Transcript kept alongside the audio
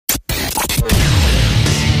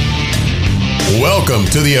Welcome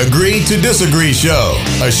to the Agree to Disagree Show,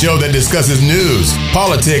 a show that discusses news,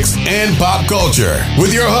 politics, and pop culture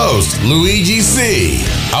with your host, Luigi C.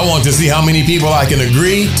 I want to see how many people I can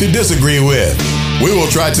agree to disagree with. We will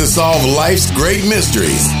try to solve life's great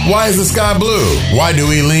mysteries. Why is the sky blue? Why do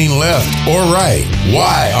we lean left or right?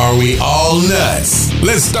 Why are we all nuts?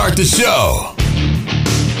 Let's start the show.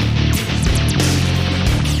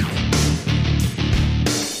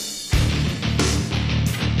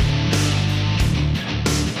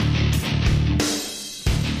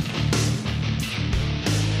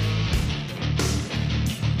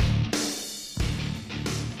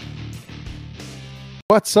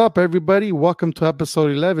 What's up, everybody? Welcome to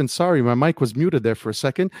episode 11. Sorry, my mic was muted there for a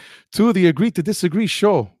second. To the Agree to Disagree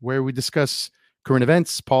show, where we discuss current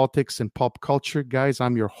events, politics, and pop culture. Guys,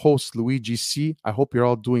 I'm your host, Luigi C. I hope you're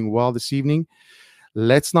all doing well this evening.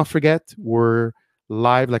 Let's not forget, we're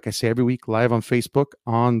live, like I say every week, live on Facebook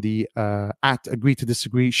on the at Agree to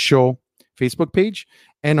Disagree show Facebook page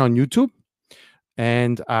and on YouTube.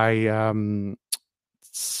 And I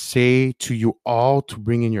say to you all to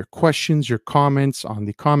bring in your questions, your comments on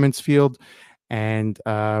the comments field, and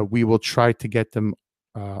we will try to get them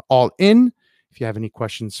all in. If you have any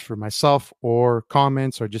questions for myself or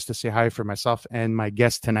comments or just to say hi for myself and my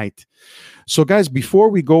guest tonight. So guys, before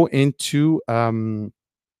we go into my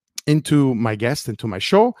guest, into my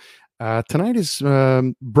show, tonight is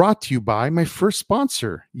brought to you by my first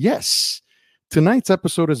sponsor. Yes, tonight's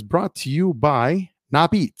episode is brought to you by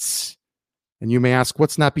Nap Eats. And you may ask,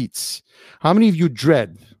 what's Nap Eats? How many of you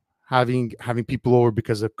dread having people over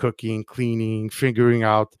because of cooking, cleaning, figuring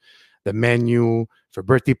out the menu for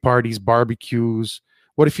birthday parties, barbecues?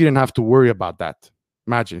 What if you didn't have to worry about that?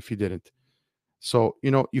 Imagine if you didn't. So,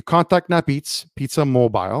 you contact Nap Eats Pizza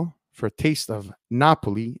Mobile for a taste of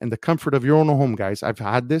Napoli and the comfort of your own home, guys. I've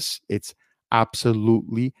had this. It's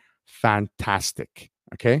absolutely fantastic.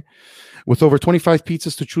 Okay. With over 25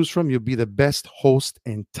 pizzas to choose from, you'll be the best host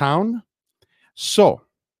in town. So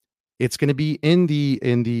it's going to be in the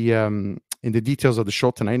details of the show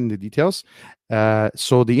tonight, in the details.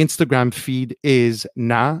 So the Instagram feed is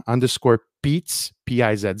na_Pizz,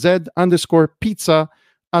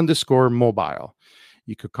 Pizza_mobile.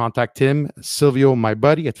 You could contact him, Silvio, my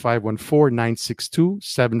buddy, at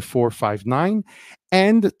 514-962-7459.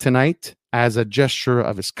 And tonight, as a gesture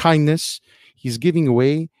of his kindness, he's giving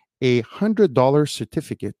away a $100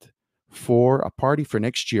 certificate for a party for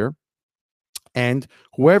next year. And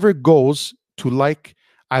whoever goes to like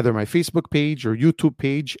either my Facebook page or YouTube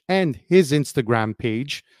page and his Instagram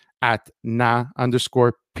page at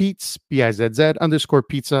na_Pizz,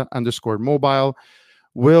 Pizza_mobile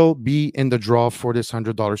will be in the draw for this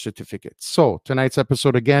 $100 certificate. So tonight's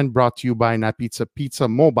episode again brought to you by Nap Pizza Pizza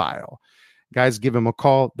Mobile. Guys, give him a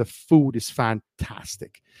call. The food is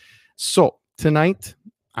fantastic. So tonight,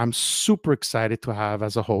 I'm super excited to have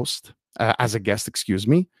as a guest, excuse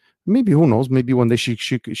me. Maybe, who knows? Maybe one day she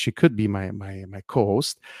could be my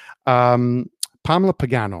co-host, Pamela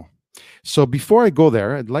Pagano. So before I go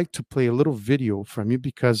there, I'd like to play a little video from you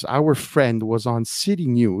because our friend was on City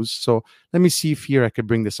News. So let me see if here I could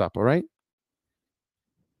bring this up. All right.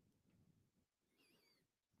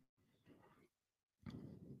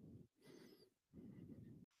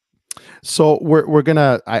 So we're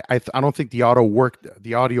gonna. I don't think the audio worked.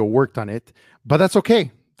 The audio worked on it, but that's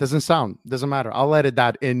okay. Doesn't matter. I'll edit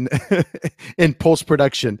that in in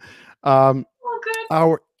post-production. All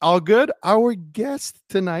good. Our guest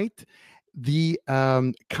tonight, the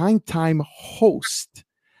Kind Time host,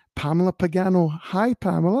 Pamela Pagano. Hi,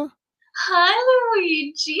 Pamela. Hi,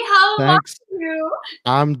 Luigi. How are you?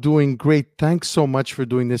 I'm doing great. Thanks so much for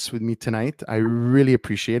doing this with me tonight. I really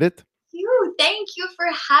appreciate it. Thank you for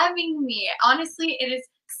having me. Honestly, it is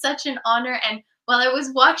such an honor. And while I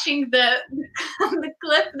was watching the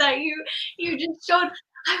clip that you just showed,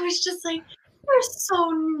 I was just like, you're so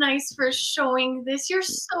nice for showing this. You're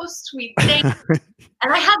so sweet. Thank you.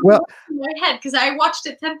 And I had it in my head because I watched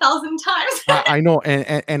it 10,000 times. I know.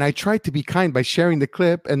 And I tried to be kind by sharing the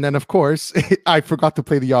clip. And then, of course, I forgot to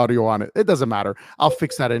play the audio on it. It doesn't matter. I'll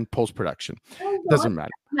fix that in post-production. Doesn't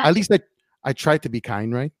matter. At least I tried to be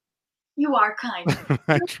kind, right? You are kind.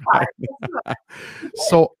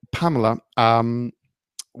 So, Pamela,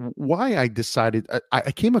 why I decided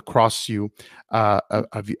I came across you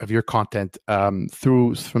of your content from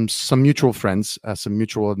some mutual friends, some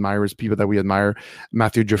mutual admirers, people that we admire,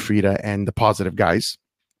 Matthew Jafrida and the Positive Guys.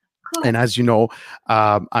 Cool. And as you know,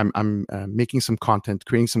 I'm making some content,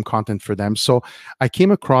 creating some content for them. So I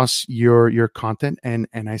came across your content, and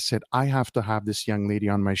I said I have to have this young lady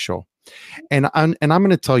on my show. And I'm going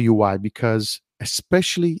to tell you why, because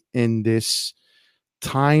especially in this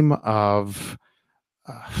time of,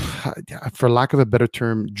 for lack of a better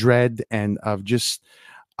term, dread and of just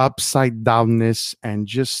upside downness and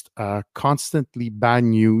just constantly bad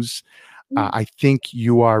news. I think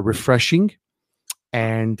you are refreshing.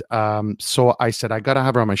 And so I said, I got to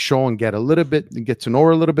have her on my show and get to know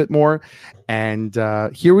her a little bit more. And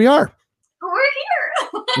here we are. We're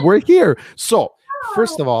here. We're here. So Oh.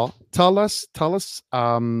 first of all, tell us,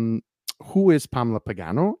 who is Pamela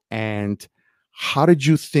Pagano and how did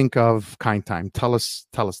you think of Kind Time? Tell us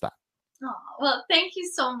that. Oh, well, thank you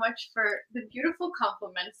so much for the beautiful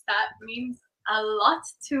compliments. That means a lot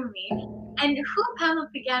to me. And who Pamela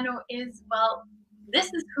Pagano is, well,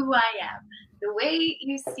 this is who I am. The way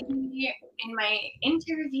you see me in my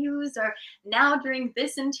interviews or now during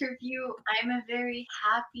this interview, I'm a very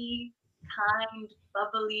happy, kind,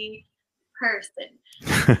 bubbly person.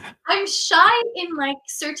 I'm shy in like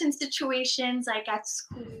certain situations, like at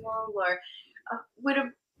school or with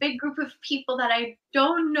a big group of people that I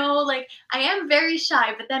don't know. Like I am very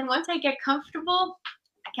shy, but then once I get comfortable,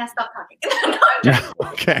 I can't stop talking. No, I'm joking.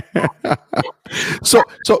 Okay.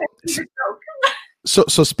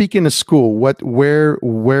 So speaking of school, where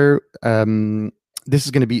this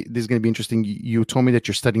is going to be interesting. You told me that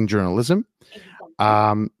you're studying journalism.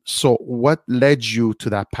 So what led you to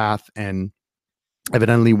that path, and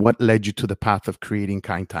evidently what led you to the path of creating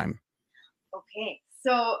Kind Time? Okay.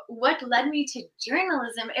 So what led me to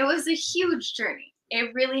journalism? It was a huge journey.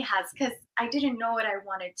 It really has, because I didn't know what I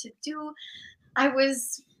wanted to do. It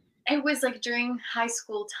was like during high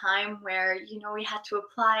school time where, we had to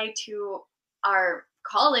apply to our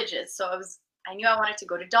colleges. So I knew I wanted to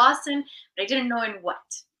go to Dawson, but I didn't know in what.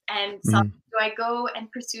 And so do I go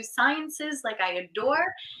and pursue sciences like I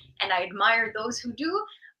adore and I admire those who do?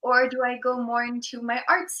 Or do I go more into my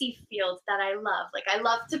artsy field that I love? Like I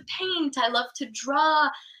love to paint, I love to draw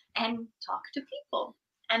and talk to people.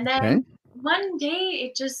 And then one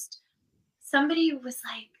day somebody was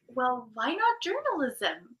like, well, why not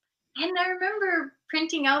journalism? And I remember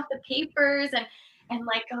printing out the papers and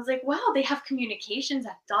like, I was like, wow, they have communications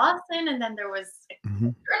at Dawson. And then there was a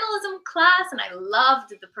journalism class and I loved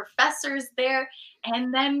the professors there.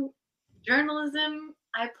 And then journalism,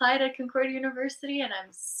 I applied at Concordia University and I'm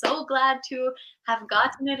so glad to have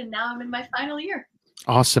gotten it. And now I'm in my final year.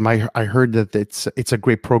 Awesome. I heard that it's a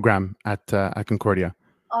great program at Concordia.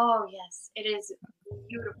 Oh, yes. It is a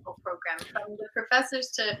beautiful program. From the professors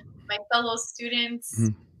to my fellow students,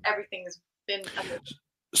 everything has been amazing.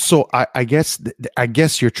 So I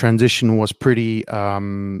guess your transition was pretty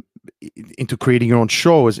into creating your own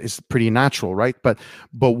show is pretty natural, right? But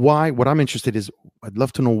why? What I'm interested is, I'd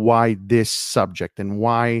love to know why this subject and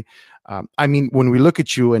why. I mean, when we look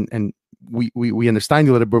at you and we understand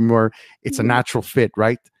you a little bit more, it's a natural fit,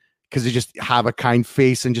 right? Because you just have a kind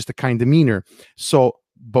face and just a kind demeanor. So,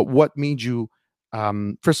 but what made you?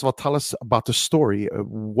 First of all, tell us about the story.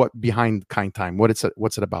 What behind Kind Time? What's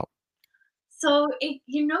it about? So,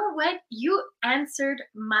 you know what? You answered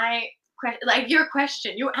your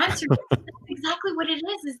question. You answered it. That's exactly what it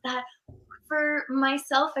is that for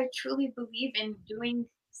myself, I truly believe in doing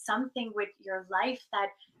something with your life that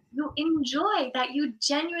you enjoy, that you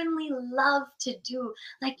genuinely love to do.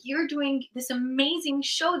 Like you're doing this amazing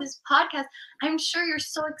show, this podcast. I'm sure you're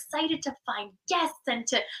so excited to find guests and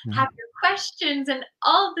to have your questions and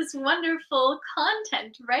all this wonderful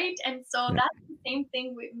content, right? And so that's the same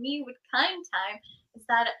thing with me with Kind Time, is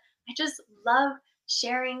that I just love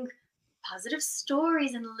sharing positive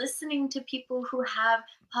stories and listening to people who have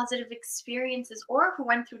positive experiences or who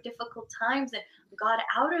went through difficult times and got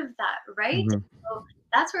out of that, right? So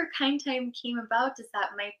that's where Kind Time came about, is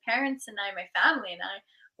that my parents and I, my family and I,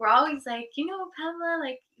 were always like, Pamela,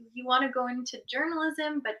 like you want to go into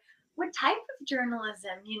journalism, but what type of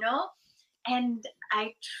journalism, And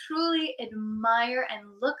I truly admire and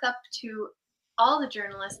look up to all the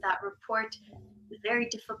journalists that report very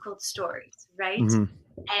difficult stories, right?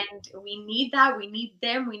 And we need that. We need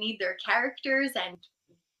them. We need their characters and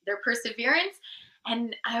their perseverance.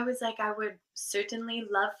 And I was like, I would certainly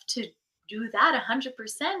love to do that 100%.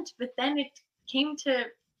 But then it came to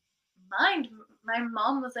mind. My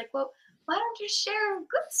mom was like, well, why don't you share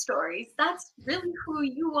good stories? That's really who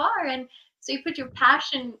you are. And so you put your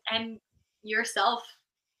passion and yourself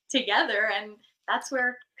together, and that's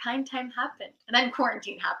where Kind Time happened. And then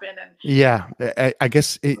quarantine happened. And I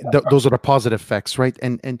guess those are the positive effects, right?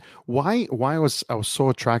 And why I was so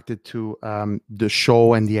attracted to the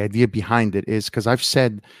show and the idea behind it is because I've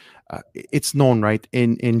said it's known, right,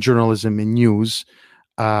 in journalism, in news,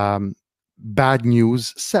 bad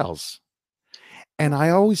news sells. And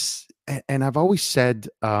I've always said,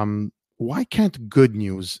 why can't good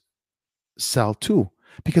news sell too,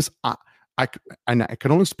 because and I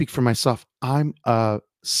can only speak for myself. I'm a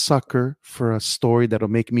sucker for a story that'll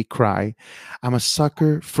make me cry. I'm a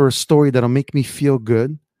sucker for a story that'll make me feel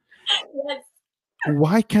good. Yes.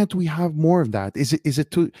 Why can't we have more of that? Is it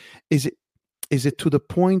is it to the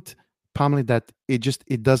point, Pamela, that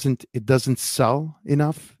it doesn't sell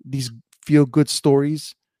enough, these feel good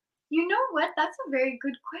stories? You know what? That's a very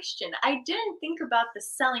good question. I didn't think about the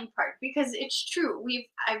selling part because it's true.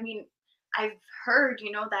 I mean, I've heard,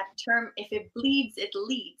 that term, if it bleeds, it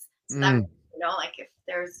leads. So that means, Mm, like if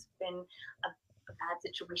there's been a bad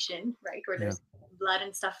situation, right, or yeah. there's blood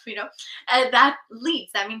and stuff, that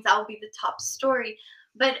leads. That means that will be the top story.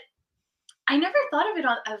 But I never thought of it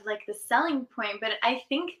of like the selling point, but I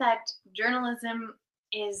think that journalism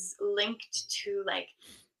is linked to like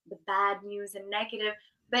the bad news and negative,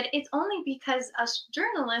 but it's only because us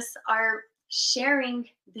journalists are sharing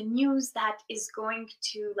the news that is going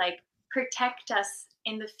to like protect us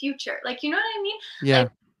in the future. Like, you know what I mean? Like, Yeah,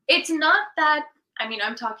 it's not that, I mean,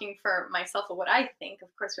 I'm talking for myself of what I think.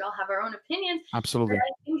 Of course, we all have our own opinions, but absolutely.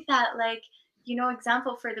 I think that, like,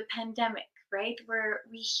 example for the pandemic, right? Where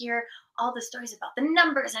we hear all the stories about the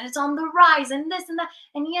numbers and it's on the rise and this and that.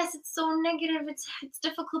 And yes, it's so negative. It's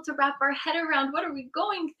difficult to wrap our head around. What are we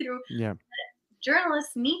going through? Yeah.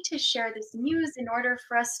 Journalists need to share this news in order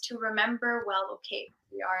for us to remember, well, okay,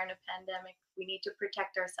 we are in a pandemic. We need to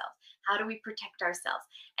protect ourselves. How do we protect ourselves?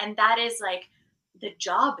 And that is like the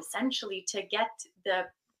job essentially, to get the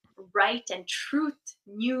right and truth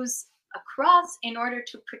news across in order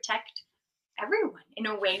to protect everyone in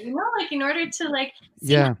a way, like in order to like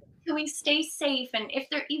see how Yeah. can we stay safe, and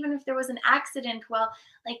even if there was an accident, well,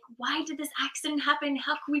 like, why did this accident happen?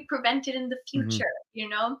 How can we prevent it in the Mhm. future?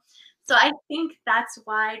 So I think that's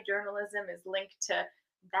why journalism is linked to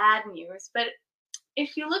bad news. But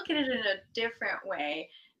if you look at it in a different way,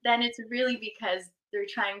 then it's really because they're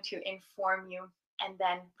trying to inform you, and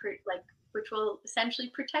then like, which will essentially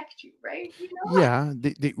protect you, right? Yeah,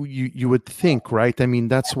 you would think, right? I mean,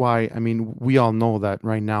 that's why, I mean, we all know that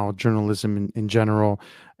right now, journalism in general,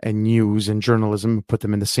 and news and journalism, put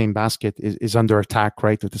them in the same basket, is under attack,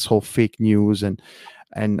 right? With this whole fake news and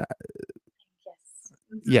Yes.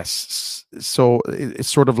 Mhm. yes, so it's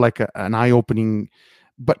sort of like an eye-opening,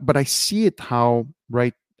 but I see it how,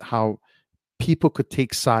 right, how people could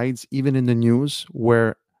take sides even in the news,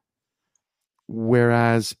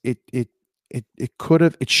 whereas it could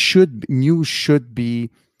have, it should, news should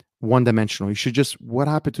be one dimensional. You should just, what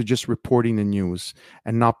happened to just reporting the news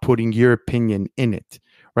and not putting your opinion in it,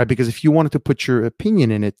 right? Because if you wanted to put your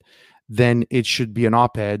opinion in it, then it should be an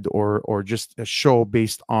op-ed, or just a show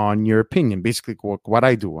based on your opinion. Basically, what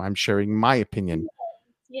I do, I'm sharing my opinion,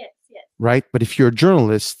 Yes, yes. right? But if you're a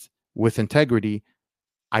journalist with integrity,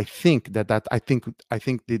 I think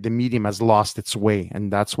the medium has lost its way,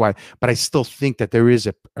 and that's why. But I still think that there is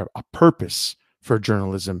a purpose for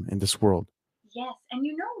journalism in this world. Yes, and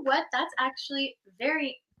you know what? That's actually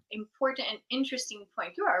very important and interesting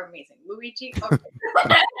point. You are amazing, Luigi. Okay.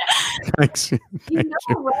 Thanks. You Thank you.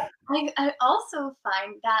 know what? I also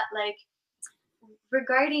find that, like,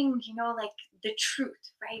 regarding, like the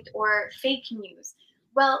truth, right, or fake news.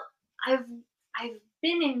 Well, I've I've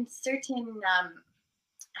been in certain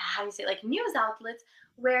how do you say, like, news outlets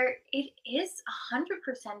where it is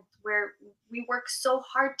 100% where we work so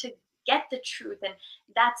hard to get the truth, and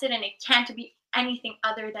that's it, and it can't be anything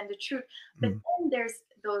other than the truth. But Mm. then there's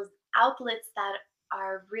those outlets that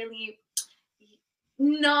are really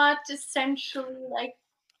not essentially like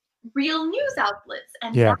real news outlets,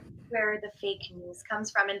 and Yeah. that's where the fake news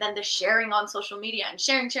comes from, and then the sharing on social media and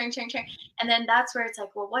sharing, and then that's where it's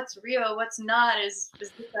like, well, what's real, what's not, is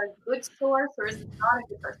this a good source or is it not a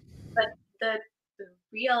good source? But the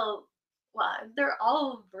real, well, they're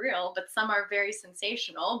all real, but some are very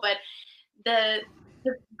sensational. But the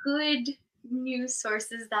the good news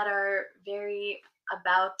sources that are very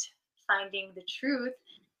about finding the truth,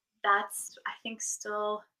 that's, I think,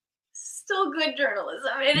 still good journalism.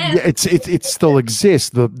 It is. Yeah, it still exists.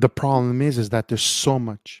 The problem is that so,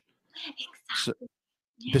 Exactly. Yes.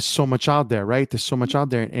 there's so much out there, right? There's so much out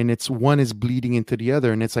there, and it's one is bleeding into the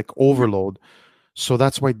other, and it's like overload. So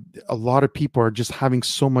that's why a lot of people are just having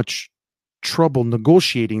so much trouble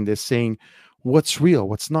negotiating this, saying what's real,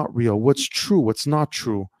 what's not real, what's true, what's not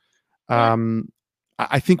true. Yeah. um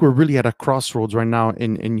I think we're really at a crossroads right now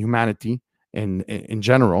in humanity, in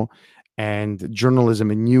general, and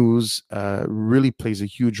journalism and news really plays a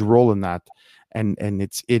huge role in that. And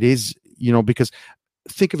it is, because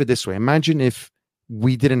think of it this way: imagine if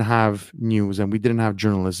we didn't have news and we didn't have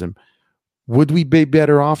journalism. Would we be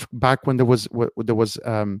better off back when there was there was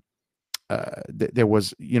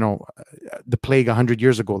the plague 100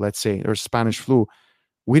 years ago, let's say, or Spanish flu.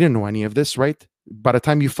 We didn't know any of this, right? By the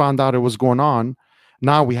time you found out it was going on,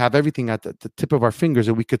 now we have everything at the tip of our fingers,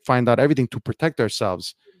 and we could find out everything to protect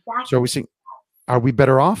ourselves. So are we saying, are we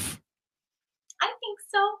better off? I think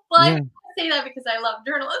so. Well, I say that because I love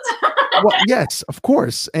journalism. Well, yes, of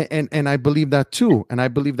course, and I believe that too,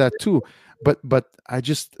 But I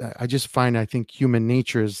just find, I think human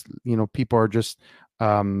nature is, people are just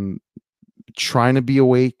trying to be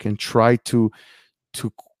awake and try to.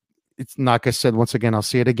 It's not, like I said, once again, I'll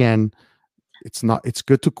say it again. It's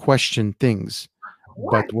good to question things,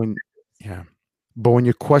 but when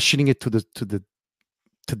you're questioning it to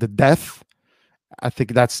the death, I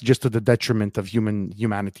think that's just to the detriment of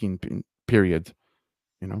humanity in period.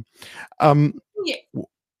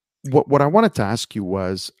 What I wanted to ask you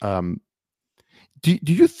was, do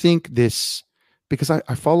you think this, because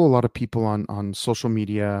I follow a lot of people on social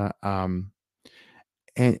media, and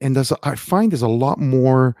I find there's a lot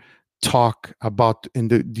more talk about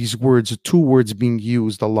these words, two words being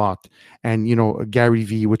used a lot, and Gary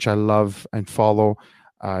Vee, which I love and follow,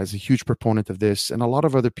 is a huge proponent of this, and a lot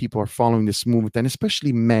of other people are following this movement, and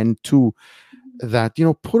especially men too, that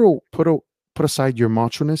put aside your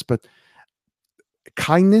macho-ness, but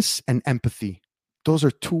kindness and empathy, those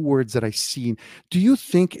are two words that I see. Do you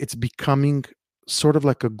think it's becoming sort of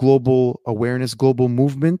like a global awareness, global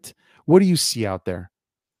movement? What do you see out there?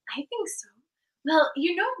 I think so. Well,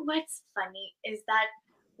 what's funny is that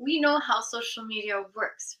we know how social media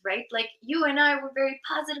works, right? Like, you and I were very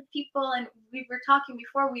positive people, and we were talking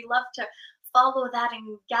before, we love to follow that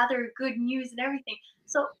and gather good news and everything.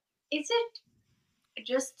 So is it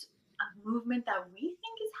just a movement that we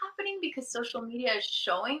think is happening because social media is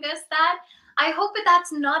showing us that? I hope that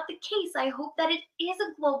that's not the case. I hope that it is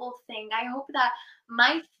a global thing. I hope that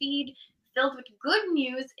my feed filled with good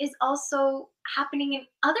news is also happening in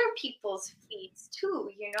other people's feeds too.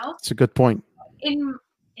 It's a good point. In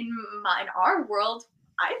our world,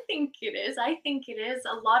 I think it is.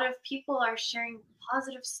 A lot of people are sharing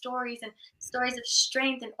positive stories and stories of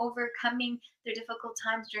strength and overcoming their difficult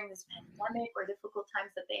times during this pandemic, or difficult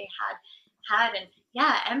times that they had. And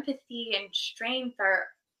empathy and strength are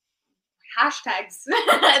hashtags.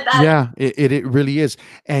 It really is,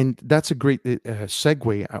 and that's a great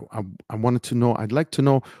segue. I wanted to know. I'd like to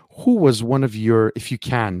know who was one of your, if you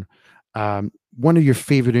can, one of your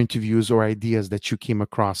favorite interviews or ideas that you came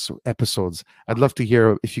across, episodes. I'd love to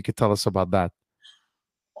hear if you could tell us about that.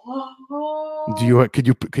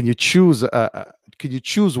 Can you choose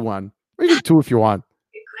one, or even two if you want?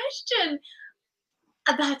 Good question.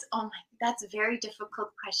 That's a very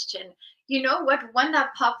difficult question. You know what? One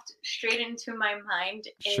that popped straight into my mind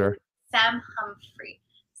is Sam Humphrey.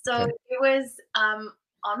 So it was on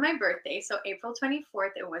my birthday, so April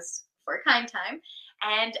 24th. It was for Kind Time,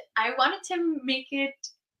 and I wanted to make it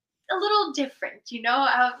a little different,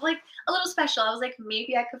 like a little special. I was like,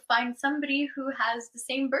 maybe I could find somebody who has the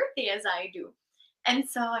same birthday as I do. And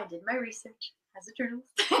so I did my research as a journalist.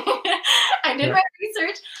 I did my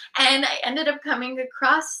research, and I ended up coming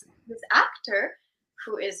across this actor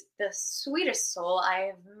who is the sweetest soul I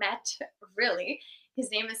have met, really. His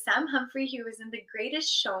name is Sam Humphrey. He was in The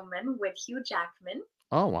Greatest Showman with Hugh Jackman.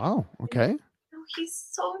 Oh, wow. Okay. He's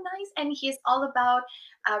so nice, and he's all about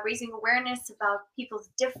raising awareness about people's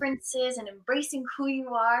differences and embracing who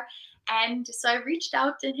you are. And so I reached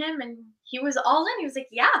out to him, and he was all in. He was like,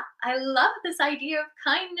 yeah, I love this idea of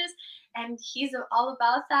kindness, and he's all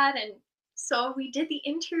about that. And so we did the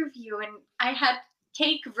interview, and I had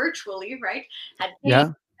cake virtually, right? Had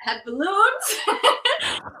cake, had balloons,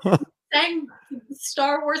 sang the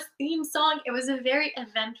Star Wars theme song. It was a very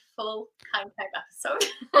eventful Kind Time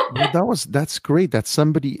episode. That's great. That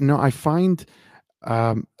somebody, I find,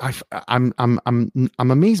 I'm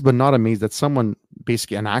amazed but not amazed that someone,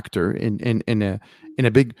 basically an actor in a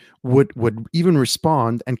big, would even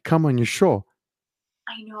respond and come on your show.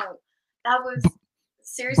 I know, that was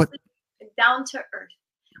seriously down to earth.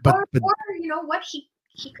 Or you know what, he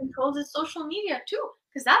controls his social media too,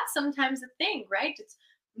 because that's sometimes a thing, right? It's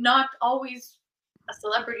not always a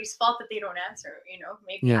celebrity's fault that they don't answer.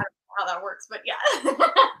 Maybe I don't know how that works, but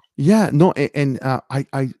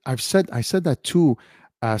I've said that too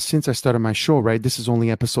since I started my show, right? This is only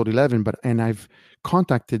episode 11, and I've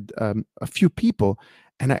contacted a few people,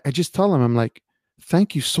 and I just tell them, I'm like,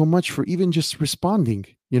 thank you so much for even just responding,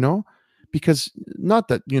 because not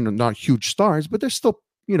that, not huge stars, but there's still,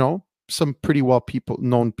 some pretty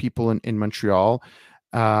known people in Montreal,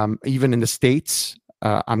 even in the States.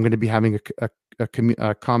 I'm going to be having a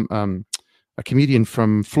comedian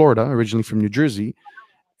from Florida, originally from New Jersey,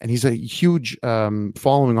 and he's a huge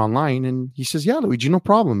following online. And he says, "Yeah, Luigi, no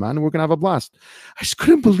problem, man. We're gonna have a blast." I just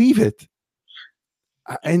couldn't believe it.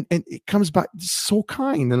 And it comes back so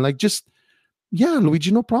kind and like, just, yeah,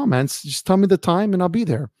 Luigi, no problem, man. Just tell me the time and I'll be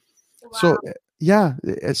there. So Wow. yeah,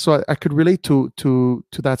 so I could relate to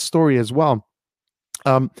that story as well.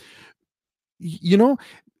 Um, you know,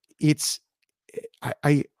 it's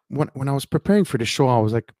I when I was preparing for the show, I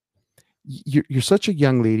was like, you're such a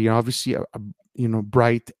young lady, obviously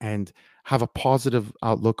bright and have a positive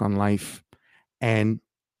outlook on life. And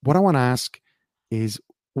what I want to ask is,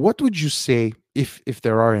 what would you say, if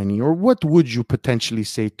there are any, or what would you potentially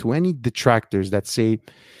say to any detractors that say,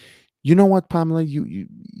 you know what, Pamela,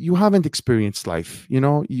 you haven't experienced life.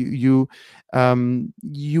 You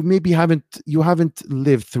maybe haven't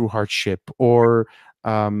lived through hardship, or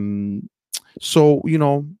um, so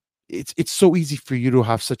it's so easy for you to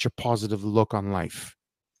have such a positive look on life.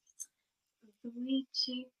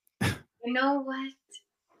 Luigi, you know what?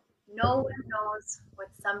 No one knows what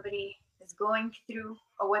somebody is going through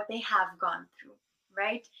or what they have gone through,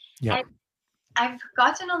 right? Yeah. And I've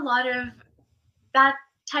gotten a lot of that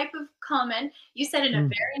type of comment. You said in a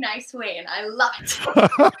Mm. very nice way, and I love it.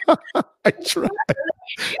 I try.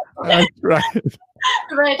 I try.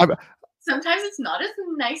 But I'm- sometimes it's not as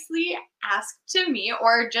nicely asked to me,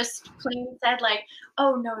 or just plain said like,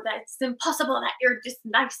 "Oh no, that's impossible. That you're just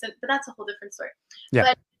nice." But that's a whole different story. Yeah.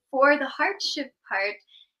 But for the hardship part,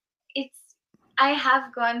 it's I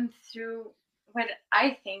have gone through what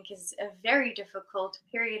I think is a very difficult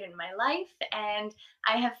period in my life, and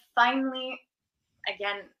I have finally,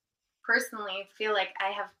 again, personally feel like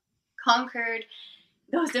I have conquered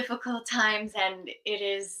those difficult times, and it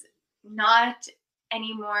is not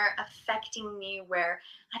anymore affecting me where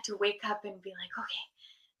I had to wake up and be like,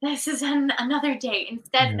 okay, this is another day.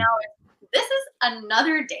 Instead, Yeah. now this is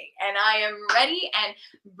another day, and I am ready, and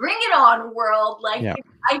bring it on, world. Like, Yeah.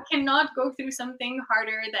 I cannot go through something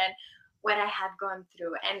harder than what I have gone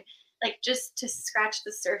through. And like, just to scratch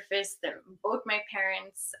the surface, both my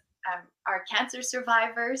parents are cancer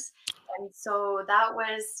survivors, and so that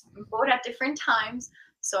was both at different times.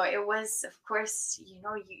 So it was, of course, you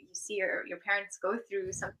see your parents go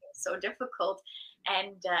through something so difficult,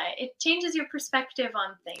 and it changes your perspective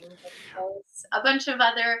on things. There's a bunch of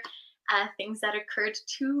other things that occurred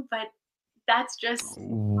too, but that's just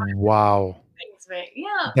Wow. things. But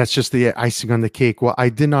yeah, That's just the icing on the cake. Well, I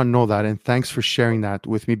did not know that, and thanks for sharing that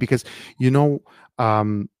with me, because you know,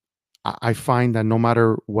 um, I find that no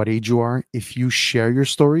matter what age you are, if you share your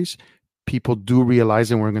stories, people do realize,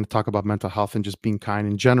 and we're going to talk about mental health and just being kind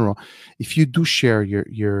in general. If you do share your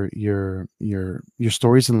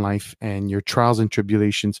stories in life and your trials and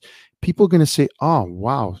tribulations, people are going to say, "Oh,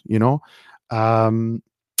 wow," Um,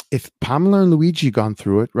 if Pamela and Luigi gone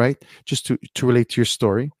through it, right? Just to relate to your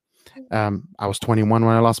story, I was 21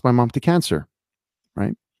 when I lost my mom to cancer,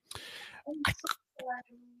 right? I'm I so sorry.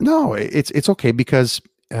 No, it's okay, because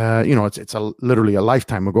it's literally a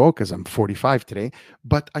lifetime ago, because I'm 45 today.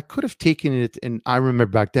 But I could have taken it, and I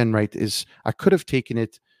remember back then, right? Is I could have taken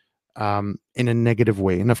it in a negative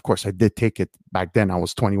way, and of course I did take it back then. I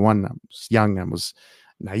was 21, I was young, I was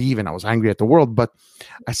naive, and I was angry at the world. But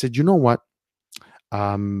I said, you know what?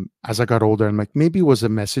 As I got older, I'm like, maybe it was a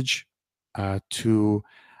message to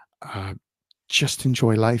uh, just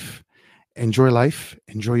enjoy life, enjoy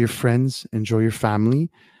your friends, enjoy your family,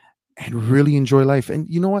 and really enjoy life. And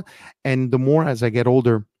you know what? And the more as I get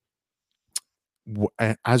older,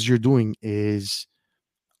 as you're doing, is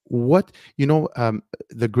what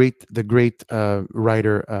the great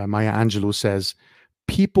writer Maya Angelou says,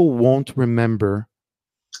 people won't remember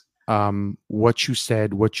what you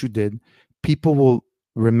said, what you did. People will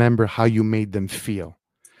remember how you made them feel.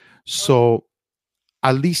 So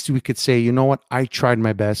at least we could say, you know what, I tried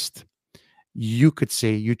my best. You could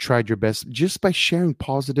say you tried your best just by sharing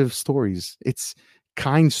positive stories. It's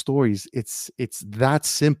kind stories. It's that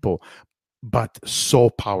simple, but so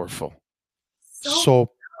powerful. So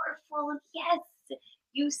So powerful. Yes,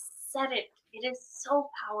 you said it. It is so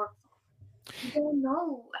powerful. We don't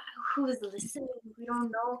know who is listening. We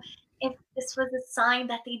don't know if this was a sign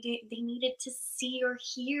that they needed to see or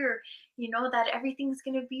hear. That everything's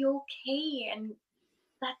gonna be okay, and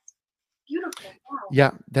that's beautiful. Wow.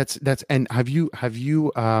 yeah, that's and have you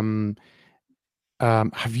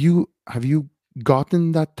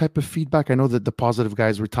gotten that type of feedback? I know that the positive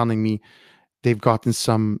guys were telling me they've gotten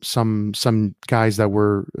some guys that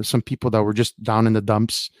were some people that were just down in the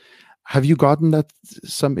dumps. Have you gotten that?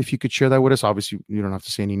 Some, if you could share that with us. Obviously you don't have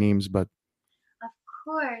to say any names, but Of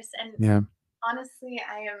course, and yeah. honestly,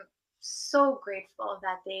 I am so grateful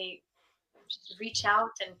that they just reach out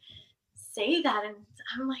and say that, and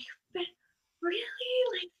I'm like, but really,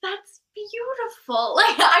 like that's beautiful.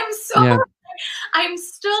 Like I'm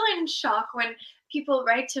still in shock when people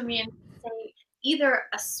write to me and say either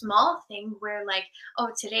a small thing where like,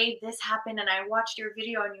 oh, today this happened and I watched your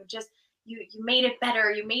video and you made it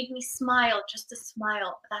better. You made me smile, just a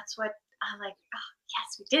smile. That's what I'm like, oh,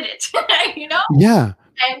 yes, we did it. You know? Yeah.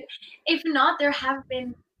 And if not, there have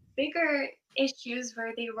been bigger issues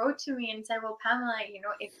where they wrote to me and said, well, Pamela,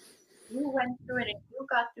 if you went through it and you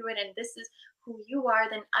got through it and this is who you are,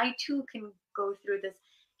 then I too can go through this.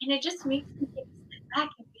 And it just makes me take a step back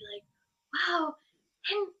and be like, wow,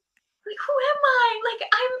 and like who am I? Like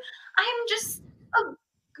I'm just a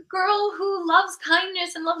girl who loves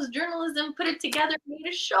kindness and loves journalism, put it together, made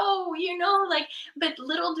a show, like, but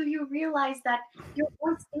little do you realize that your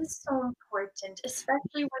voice is so important,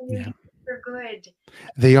 especially when you're doing it for good.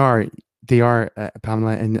 They are,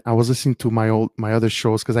 Pamela. And I was listening to my other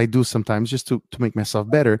shows because I do sometimes just to make myself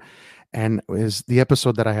better. And is the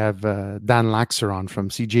episode that I have Dan Laxer on from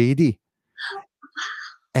CJAD.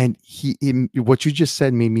 And what you just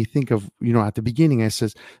said made me think of, at the beginning, I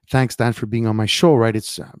says, thanks, Dan, for being on my show, right?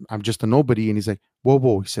 I'm just a nobody. And he's like,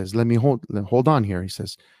 whoa. He says, let me hold on here. He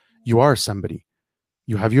says, you are somebody.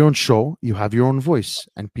 You have your own show. You have your own voice,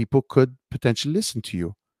 and people could potentially listen to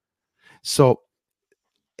you. So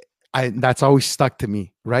that's always stuck to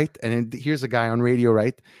me, right? And here's a guy on radio,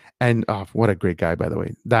 right? And what a great guy, by the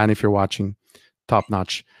way. Dan, if you're watching, top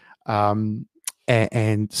notch.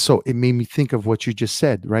 And so it made me think of what you just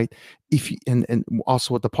said, right? And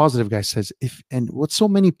also what the positive guy says, and what so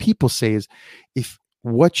many people say is, if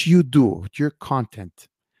what you do, your content,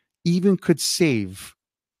 even could save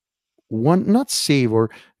one, not save,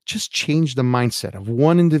 or just change the mindset of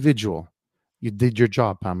one individual, you did your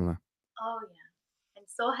job, Pamela. Oh yeah, and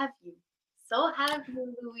so have you. So have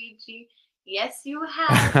you, Luigi. Yes, you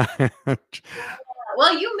have.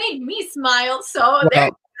 Well, you made me smile, so there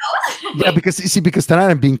you go. Yeah, because tonight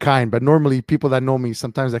I'm being kind, but normally people that know me,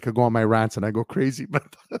 sometimes I could go on my rants and I go crazy, but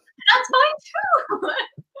that's fine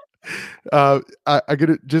too. I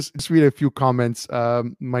gotta just read a few comments.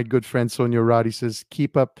 My good friend Sonia Roddy says,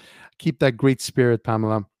 keep that great spirit,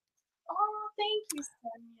 Pamela. Oh, thank you,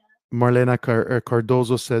 Sonia. Marlena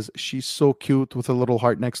Cardozo says, she's so cute with a little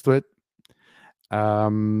heart next to it.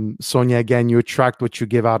 Sonia, again, you attract what you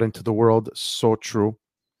give out into the world. So true.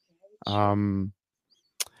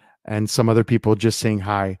 And some other people just saying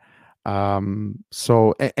hi.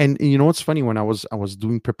 So and you know what's funny, when I was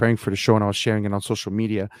preparing for the show and I was sharing it on social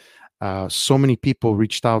media, so many people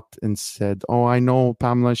reached out and said, oh, I know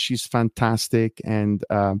Pamela, she's fantastic. And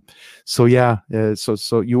so yeah,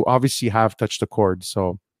 so you obviously have touched a chord.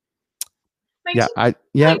 So smiling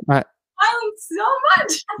so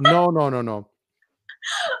much. No.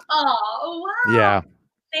 Oh wow. Yeah.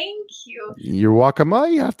 Thank you. You're welcome.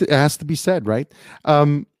 It has to be said, right?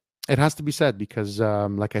 It has to be said because,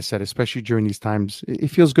 like I said, especially during these times, it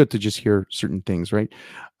feels good to just hear certain things, right?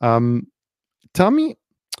 Tell me,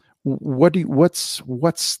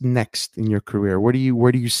 what's next in your career? Where do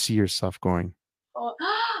you see yourself going? Oh,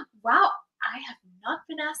 wow! I have not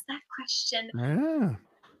been asked that question. Yeah.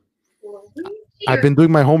 I've been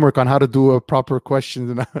doing my homework on how to do a proper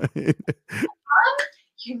question.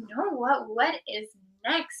 You know what? What is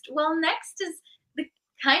next? Well, next is the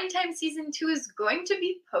Kind Time Season 2 is going to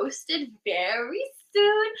be posted very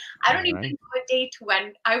soon. I don't even know a date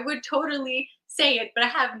when. I would totally say it, but I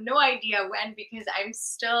have no idea when because I'm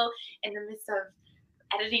still in the midst of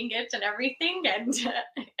editing it and everything, and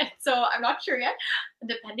so I'm not sure yet,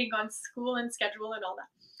 depending on school and schedule and all that.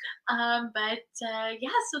 Yeah,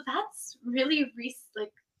 so that's really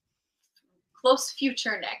close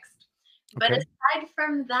future next. But aside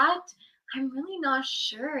from that, I'm really not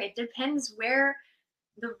sure. It depends where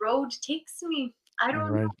the road takes me. I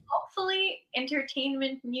don't know. Hopefully,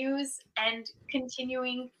 entertainment news and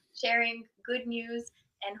continuing sharing good news,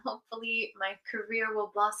 and hopefully my career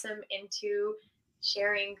will blossom into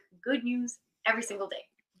sharing good news every single day.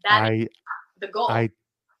 That is the goal. I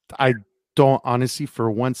don't, honestly, for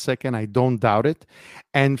 1 second, I don't doubt it.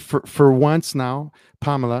 And for once now,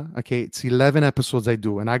 Pamela, okay, it's 11 episodes I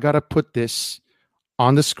do, and I got to put this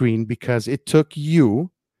on the screen because it took me,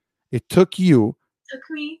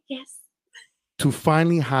 yes, to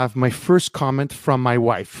finally have my first comment from my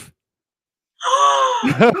wife.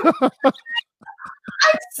 I'm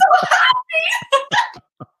so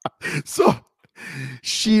happy. So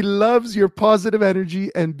she loves your positive energy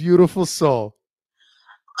and beautiful soul.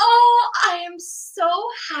 Oh, I am so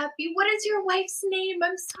happy. What is your wife's name?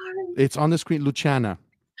 I'm sorry. It's on the screen, Luciana.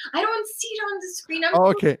 I don't see it on the screen.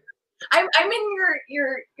 Okay. I'm in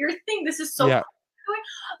your thing. This is so yeah.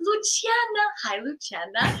 Luciana. Hi,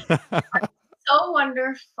 Luciana. So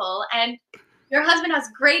wonderful. And your husband has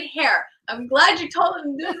great hair. I'm glad you told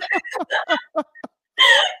him this.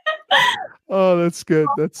 Oh, that's good.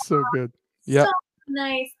 That's so good. Yeah. So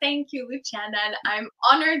nice. Thank you, Luciana. And I'm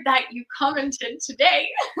honored that you commented today.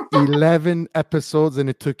 11 episodes, and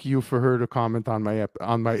it took you for her to comment on my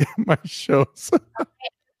my shows.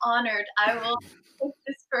 Honored. I will take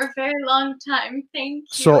this for a very long time. Thank you.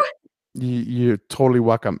 So you're totally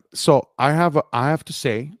welcome. So I have to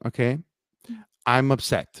say, okay, I'm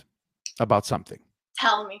upset about something.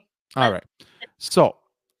 Tell me. All right. So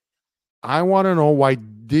I want to know, why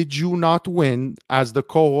did you not win as the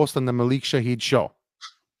co-host on the Malik Shahid show?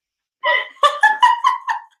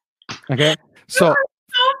 Okay. So You're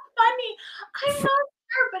so funny. I'm not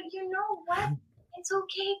sure, but you know what? It's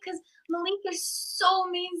okay because Malik is so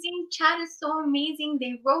amazing. Chat is so amazing.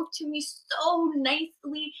 They wrote to me so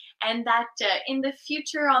nicely, and that in the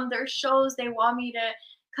future on their shows they want me to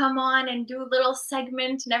come on and do a little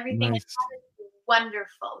segment and everything. nice. And that is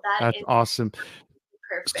wonderful. That That's is awesome.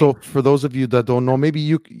 perfect. So for those of you that don't know, maybe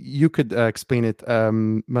you could explain it.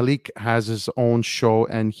 Malik has his own show,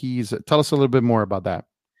 and tell us a little bit more about that.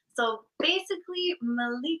 So basically,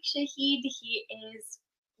 Malik Shahid, he is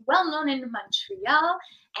well known in Montreal,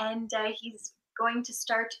 and he's going to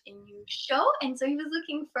start a new show. And so he was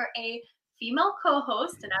looking for a female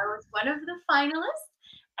co-host, and I was one of the finalists.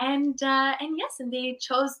 And yes, and they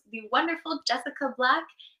chose the wonderful Jessica Black,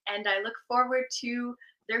 and I look forward to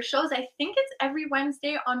their shows. I think it's every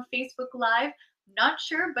Wednesday on Facebook Live. Not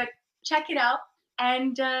sure, but check it out.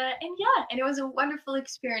 And yeah, and it was a wonderful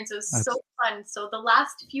experience. It was so fun. So the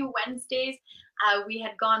last few Wednesdays, we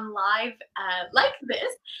had gone live like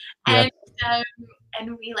this, Yeah.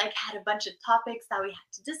 and we like had a bunch of topics that we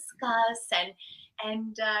had to discuss,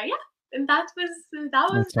 and yeah, and that was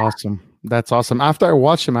That's awesome. That's awesome. After I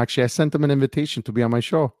watched him, actually, I sent him an invitation to be on my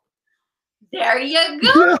show. There you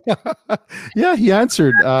go. Yeah, yeah, he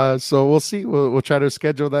answered. So we'll see. We'll try to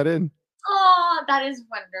schedule that in. Oh, that is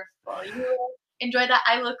wonderful. You will enjoy that.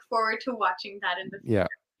 I look forward to watching that in the future. Yeah.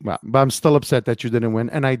 Well, but I'm still upset that you didn't win,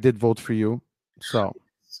 and I did vote for you. So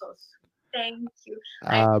thank you.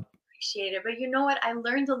 I appreciate it. But you know what? I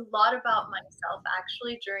learned a lot about myself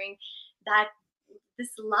actually during this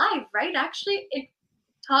live, right? Actually, it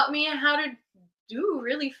taught me how to do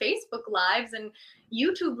really Facebook lives and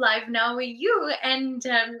YouTube live now with you, and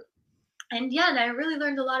yeah, and I really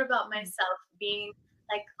learned a lot about myself being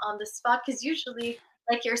like on the spot, because usually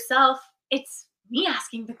like yourself, it's me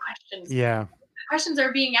asking the questions. yeah, The questions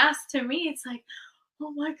are being asked to me. It's like,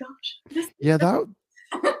 oh my gosh, yeah, that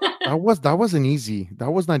wasn't easy.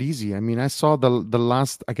 That was not easy. I mean, I saw the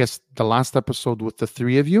last episode with the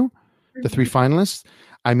three of you, the three finalists.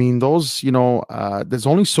 I mean, those, there's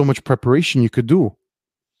only so much preparation you could do.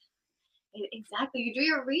 Exactly. You do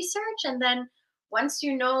your research, and then once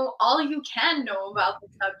you know all you can know about the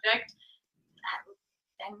subject,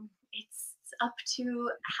 then it's up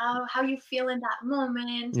to how you feel in that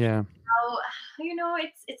moment. Yeah. How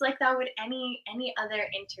it's like that with any other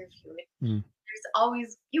interview. There's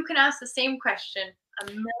always, you can ask the same question a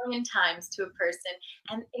million times to a person,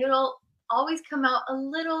 and it'll always come out a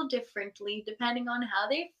little differently depending on how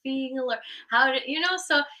they feel or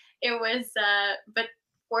so it was but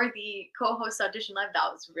for the co-host audition live, that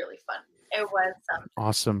was really fun. It was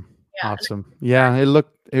awesome. Yeah. Awesome. Yeah,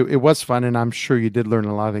 it was fun, and I'm sure you did learn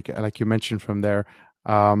a lot, like you mentioned from there.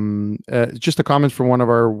 Just a comment from one of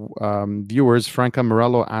our viewers, Franca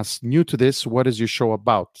Morello, asked, new to this, what is your show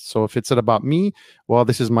about? So if it's about me, well,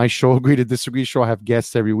 this is my show, Agree to Disagree show. I have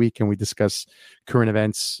guests every week, and we discuss current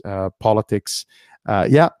events, politics.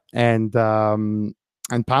 Yeah. And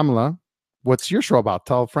Pamela, what's your show about?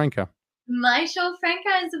 Tell Franca. My show,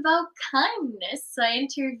 Franca, is about kindness. So I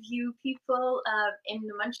interview people in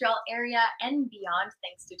the Montreal area and beyond,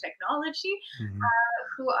 thanks to technology,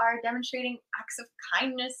 who are demonstrating acts of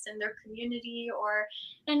kindness in their community or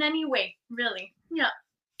in any way, really. Yeah.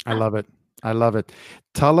 I love it. I love it.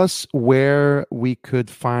 Tell us where we could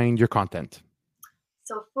find your content.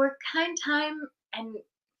 So for Kind Time and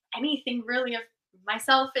anything really of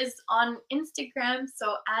myself is on Instagram,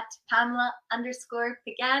 so at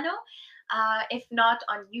Pamela_Pagano. If not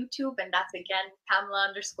on YouTube, and that's again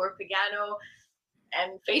Pamela_Pagano,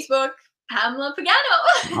 and Facebook, Pamela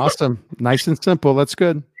Pagano. Awesome. Nice and simple. That's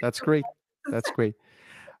good. That's great. That's great.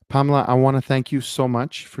 Pamela, I want to thank you so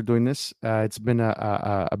much for doing this. It's been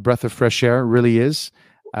a breath of fresh air. It really is.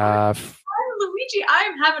 Luigi,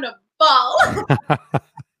 I'm having a ball.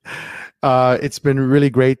 It's been really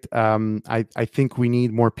great. I think we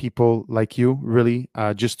need more people like you, really,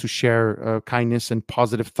 just to share kindness and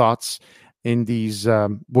positive thoughts. in these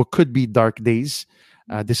what could be dark days.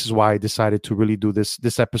 This is why I decided to really do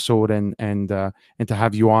this episode and to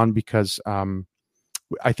have you on, because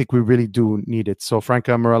I think we really do need it. So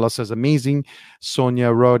Franca Morello says, amazing.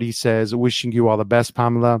 Sonia Roddy says, wishing you all the best,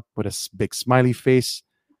 Pamela, with a big smiley face.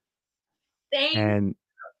 Thank you. And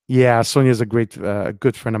yeah, Sonia's a great,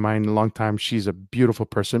 good friend of mine, a long time. She's a beautiful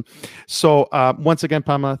person. So once again,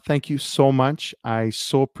 Pamela, thank you so much. I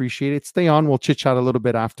so appreciate it. Stay on. We'll chit chat a little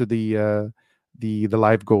bit after the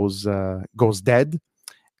live goes dead.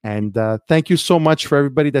 And thank you so much for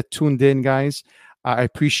everybody that tuned in, guys. I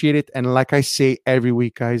appreciate it. And like I say every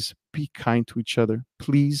week, guys, be kind to each other,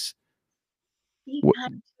 please. Be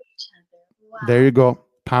kind to each other. Wow. There you go.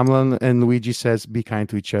 Pamela and Luigi says, be kind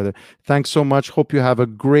to each other. Thanks so much. Hope you have a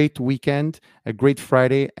great weekend, a great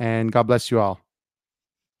Friday, and God bless you all.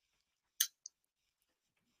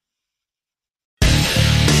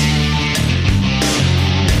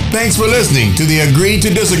 Thanks for listening to the Agree to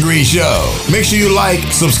Disagree show. Make sure you like,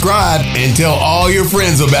 subscribe, and tell all your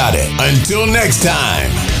friends about it. Until next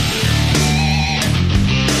time.